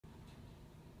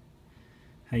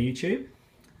Hey YouTube,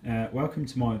 welcome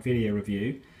to my video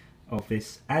review of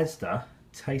this Asda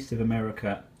Taste of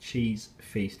America Cheese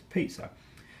Feast Pizza.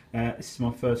 This is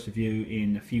my first review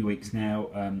in a few weeks now.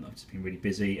 I've just been really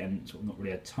busy and sort of not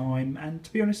really had time, and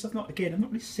to be honest I've not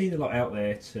really seen a lot out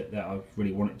there that I've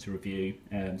really wanted to review,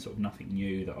 sort of nothing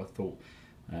new that I thought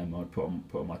I'd put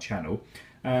on my channel.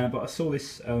 But I saw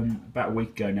this about a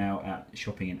week ago now at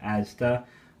shopping in Asda,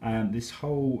 this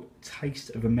whole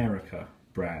Taste of America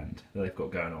brand that they've got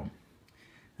going on,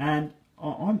 and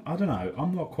I don't know,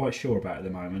 I'm not quite sure about it at the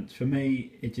moment. For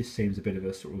me it just seems a bit of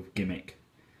a sort of gimmick,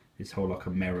 this whole like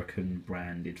American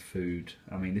branded food.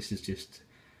 I mean, this is just,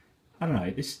 I don't know,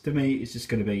 this to me it's just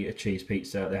going to be a cheese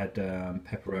pizza. They had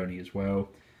pepperoni as well.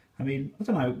 I mean, I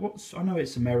don't know, I know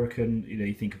it's American, you know,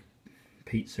 you think of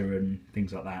pizza and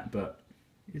things like that, but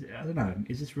I don't know,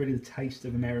 is this really the taste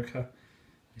of America?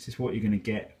 Is this what you're going to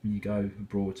get when you go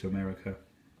abroad to America?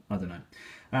 I don't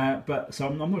know, but so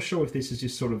I'm not sure if this is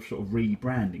just sort of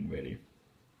rebranding really.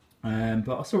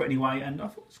 But I saw it anyway, and I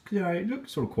thought, you know, it looked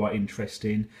sort of quite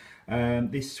interesting.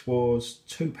 This was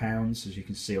 £2, as you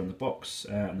can see on the box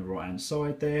on the right hand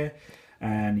side there,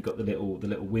 and you've got the little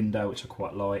window, which I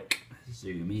quite like.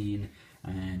 Zoom in,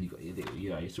 and you've got your little, you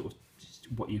know, sort of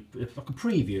like a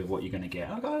preview of what you're going to get.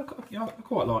 I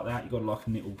quite like that. You've got like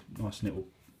a nice little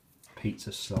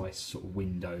pizza slice sort of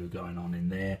window going on in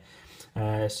there.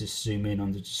 Let's just zoom in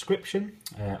on the description.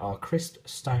 Our crisp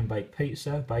stone baked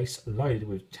pizza base loaded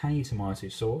with tangy tomato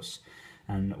sauce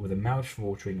and with a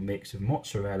mouth-watering mix of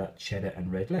mozzarella, cheddar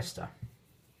and red Leicester.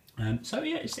 So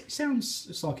yeah, it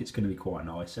sounds like it's going to be quite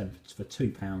nice, and for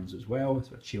 £2 as well. It's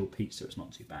a chilled pizza, it's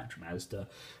not too bad from Asda.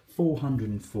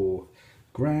 404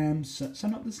 grams, so it's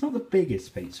not the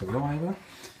biggest pizza either.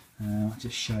 I'll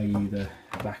just show you the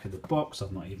back of the box.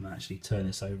 I've not even actually turned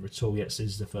this over at all yet, so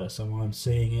this is the first time I'm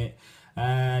seeing it.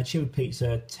 Chilled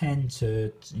pizza, 10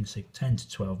 to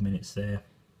 12 minutes there.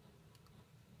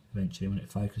 Eventually, when it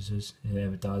focuses, it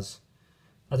ever does.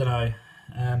 I don't know,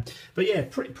 but yeah,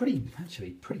 pretty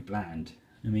bland.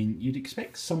 I mean, you'd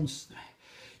expect something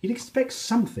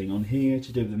on here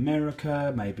to do with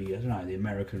America, maybe, I don't know, the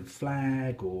American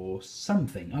flag or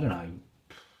something. I don't know.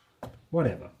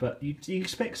 Whatever, but you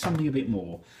expect something a bit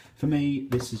more. For me,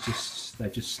 this is just,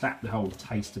 they've just slapped the whole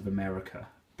Taste of America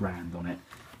brand on it,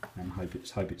 and hope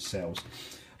it sells.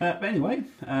 But anyway,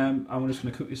 I'm just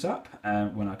going to cook this up,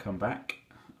 and when I come back,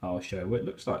 I'll show you what it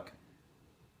looks like.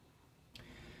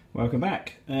 Welcome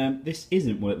back. This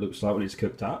isn't what it looks like when it's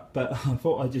cooked up, but I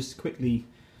thought I'd just quickly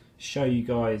show you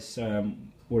guys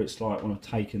what it's like when I've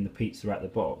taken the pizza out of the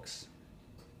box.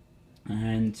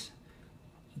 And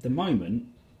at the moment,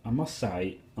 I must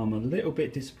say, I'm a little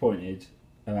bit disappointed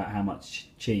about how much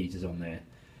cheese is on there.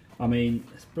 I mean,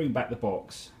 let's bring back the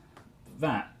box.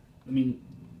 That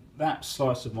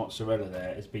slice of mozzarella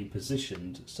there has been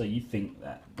positioned so you think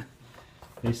that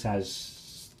this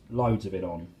has loads of it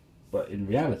on, but in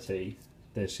reality,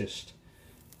 there's just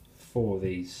 4 of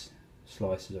these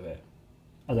slices of it.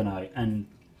 I don't know, and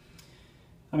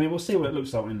I mean, we'll see what it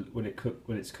looks like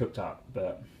when it's cooked up.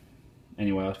 But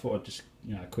anyway, I thought I'd just,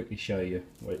 you know, quickly show you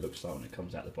what it looks like when it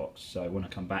comes out of the box. So when I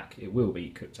come back, it will be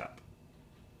cooked up.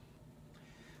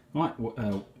 Right,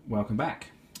 welcome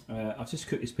back. I've just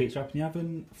cooked this pizza up in the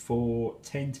oven for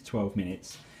 10 to 12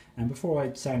 minutes. And before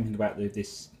I say anything about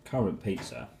this current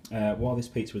pizza, while this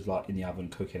pizza was like in the oven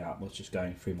cooking up, I was just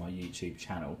going through my YouTube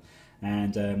channel,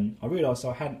 and I realised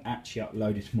I hadn't actually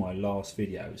uploaded my last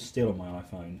video. It's still on my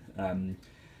iPhone,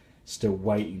 still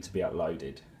waiting to be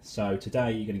uploaded. So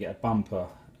today you're going to get a bumper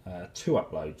 2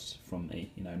 uploads from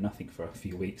me. You know, nothing for a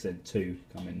few weeks, then 2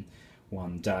 come in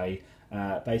one day.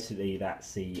 Basically,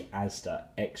 that's the Asda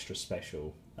extra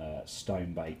special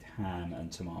stone baked ham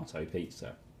and tomato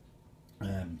pizza.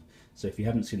 So if you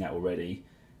haven't seen that already,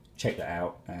 check that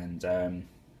out, and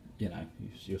you know,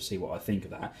 you'll see what I think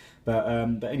of that. But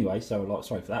anyway, so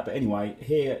sorry for that. But anyway,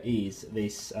 here is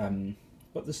this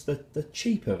the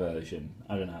cheaper version,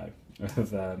 I don't know,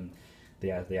 of the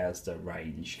Asda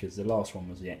range, because the last one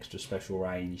was the extra special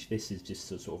range. This is just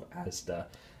the sort of Asda,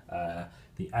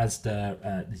 the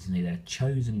Asda their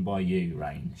chosen by you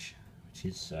range, which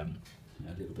is a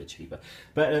little bit cheaper.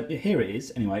 But here it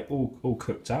is anyway, all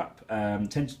cooked up. 10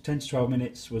 to 12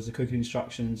 minutes was the cooking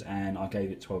instructions, and I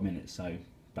gave it 12 minutes, so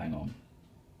bang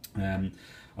on.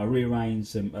 I rearranged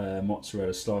some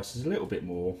mozzarella slices a little bit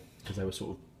more because they were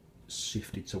sort of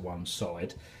shifted to one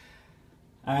side.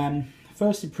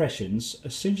 First impressions,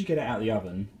 as soon as you get it out of the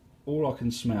oven, all I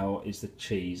can smell is the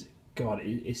cheese. God,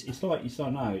 it's like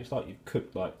you've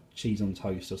cooked like cheese on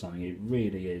toast or something. It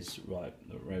really is, like,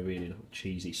 a really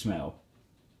cheesy smell.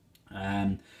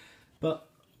 But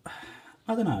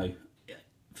I don't know.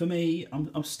 for me,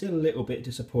 I'm still a little bit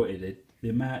disappointed. The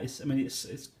amount is, I mean,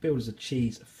 it's billed as a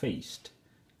cheese feast,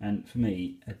 and for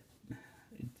me, it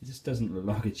just doesn't look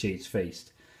like a cheese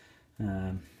feast.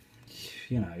 You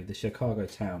know, the Chicago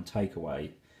Town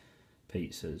takeaway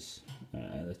pizzas,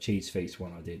 the cheese feast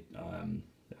one I did a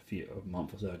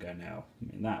month or so ago now.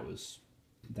 I mean, that was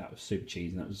super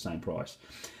cheesy, and that was the same price.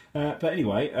 But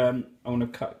anyway, I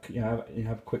want to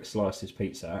have a quick slice of this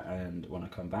pizza, and when I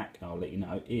come back, I'll let you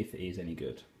know if it is any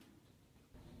good.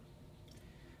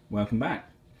 Welcome back.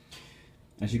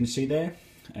 As you can see there,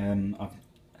 I've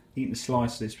eaten a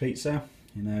slice of this pizza.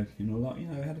 I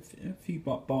had a few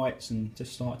bites and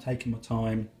just started taking my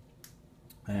time,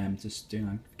 just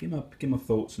give my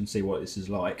thoughts and see what this is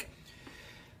like.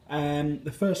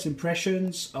 The first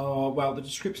impressions are, well, the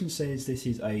description says this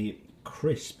is a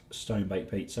crisp stone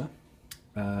baked pizza.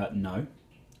 No,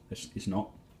 it's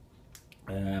not.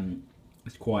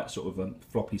 It's quite sort of a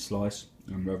floppy slice,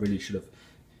 and I really should have,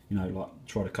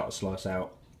 try to cut a slice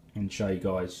out and show you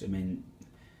guys. I mean,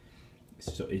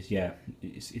 there's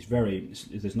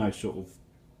no sort of,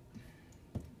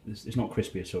 it's not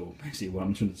crispy at all, basically what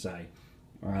I'm trying to say.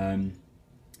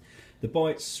 The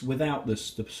bites without the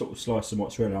sort of slice of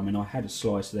mozzarella, I mean, I had a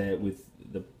slice there with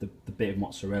the bit of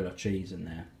mozzarella cheese in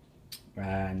there,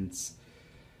 and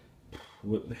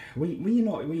when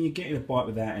you're getting a bite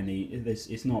without any, this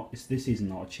is not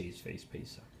a cheese feast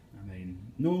pizza. I mean,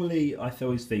 normally I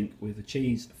always think with a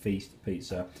cheese feast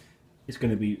pizza, it's going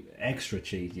to be extra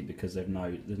cheesy because there's no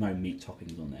meat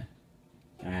toppings on there,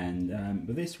 and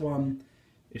with this one,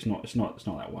 it's not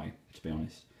that way, to be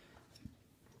honest.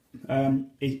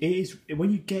 It is,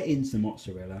 when you get into the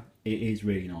mozzarella, it is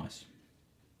really nice,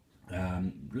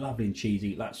 lovely and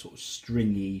cheesy, that sort of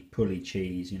stringy, pulley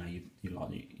cheese. You know, you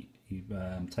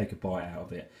take a bite out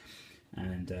of it,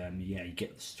 and you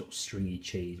get the sort of stringy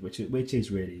cheese, which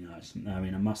is really nice. I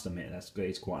mean, I must admit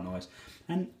it's quite nice,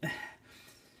 and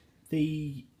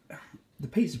the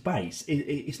pizza base,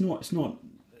 it's not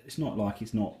like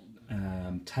it's not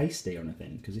tasty or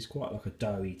anything, because it's quite like a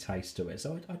doughy taste to it.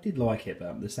 So I did like it,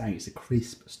 but they're saying it's a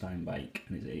crisp stone bake,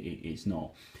 and it's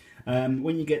not.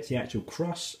 When you get to the actual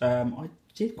crust, I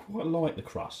did quite like the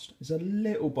crust. There's a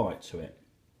little bite to it,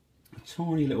 a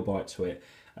tiny little bite to it,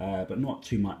 but not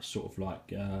too much. Sort of like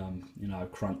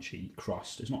crunchy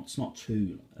crust. It's not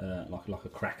too like a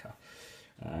cracker,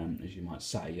 as you might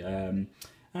say.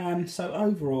 So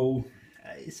overall,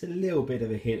 it's a little bit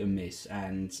of a hit and miss,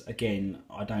 and again,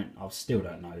 I still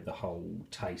don't know the whole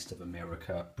Taste of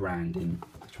America branding.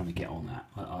 I'm trying to get on that.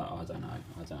 I don't know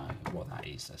what that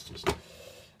is. That's just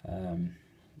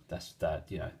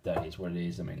that is what it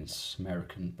is. I mean, it's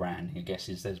American branding, I guess.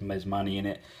 There's money in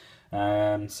it,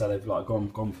 so they've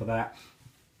gone for that.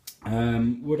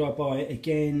 Would I buy it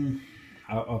again?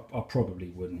 I probably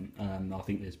wouldn't. I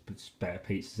think there's better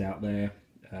pizzas out there.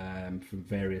 From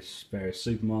various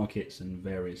supermarkets and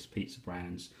various pizza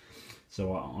brands,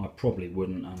 so I probably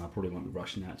wouldn't, and I probably won't be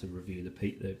rushing out to review the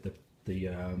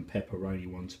pepperoni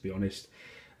one, to be honest.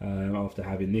 After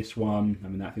having this one, I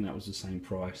mean, I think that was the same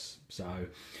price. So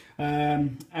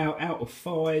out of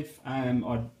 5,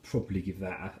 I'd probably give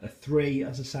that a 3.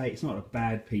 As I say, it's not a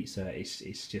bad pizza.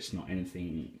 It's just not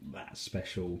anything that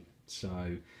special.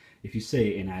 So if you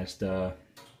see it in Asda,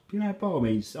 by all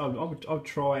means, I'll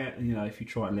try it. If you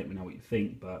try it, let me know what you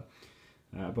think. But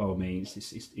by all means,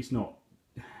 it's not.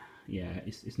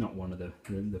 It's not one of the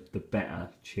better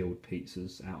chilled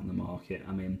pizzas out on the market.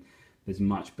 I mean, there's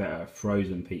much better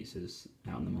frozen pizzas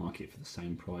out on the market for the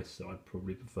same price, so I'd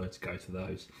probably prefer to go to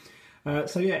those.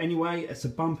 Anyway, it's a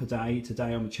bumper day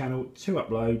today on the channel. 2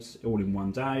 uploads all in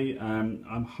one day.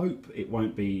 I hope it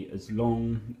won't be as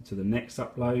long to the next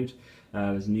upload.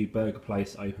 There's a new burger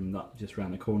place opened up just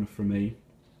around the corner from me,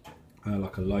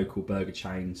 like a local burger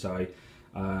chain, so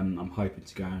I'm hoping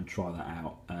to go and try that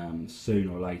out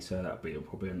sooner or later. That'll be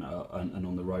probably an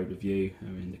on the road review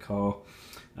in the car.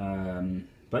 So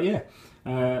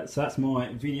that's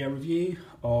my video review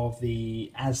of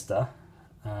the Asda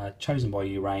Chosen by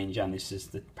You range, and this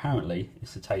is apparently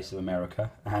it's the Taste of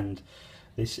America, and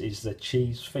this is the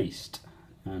Cheese Feast,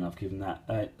 and I've given that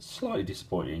a slightly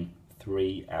disappointing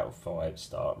 3 out of 5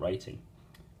 star rating,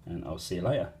 and I'll see you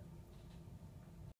later.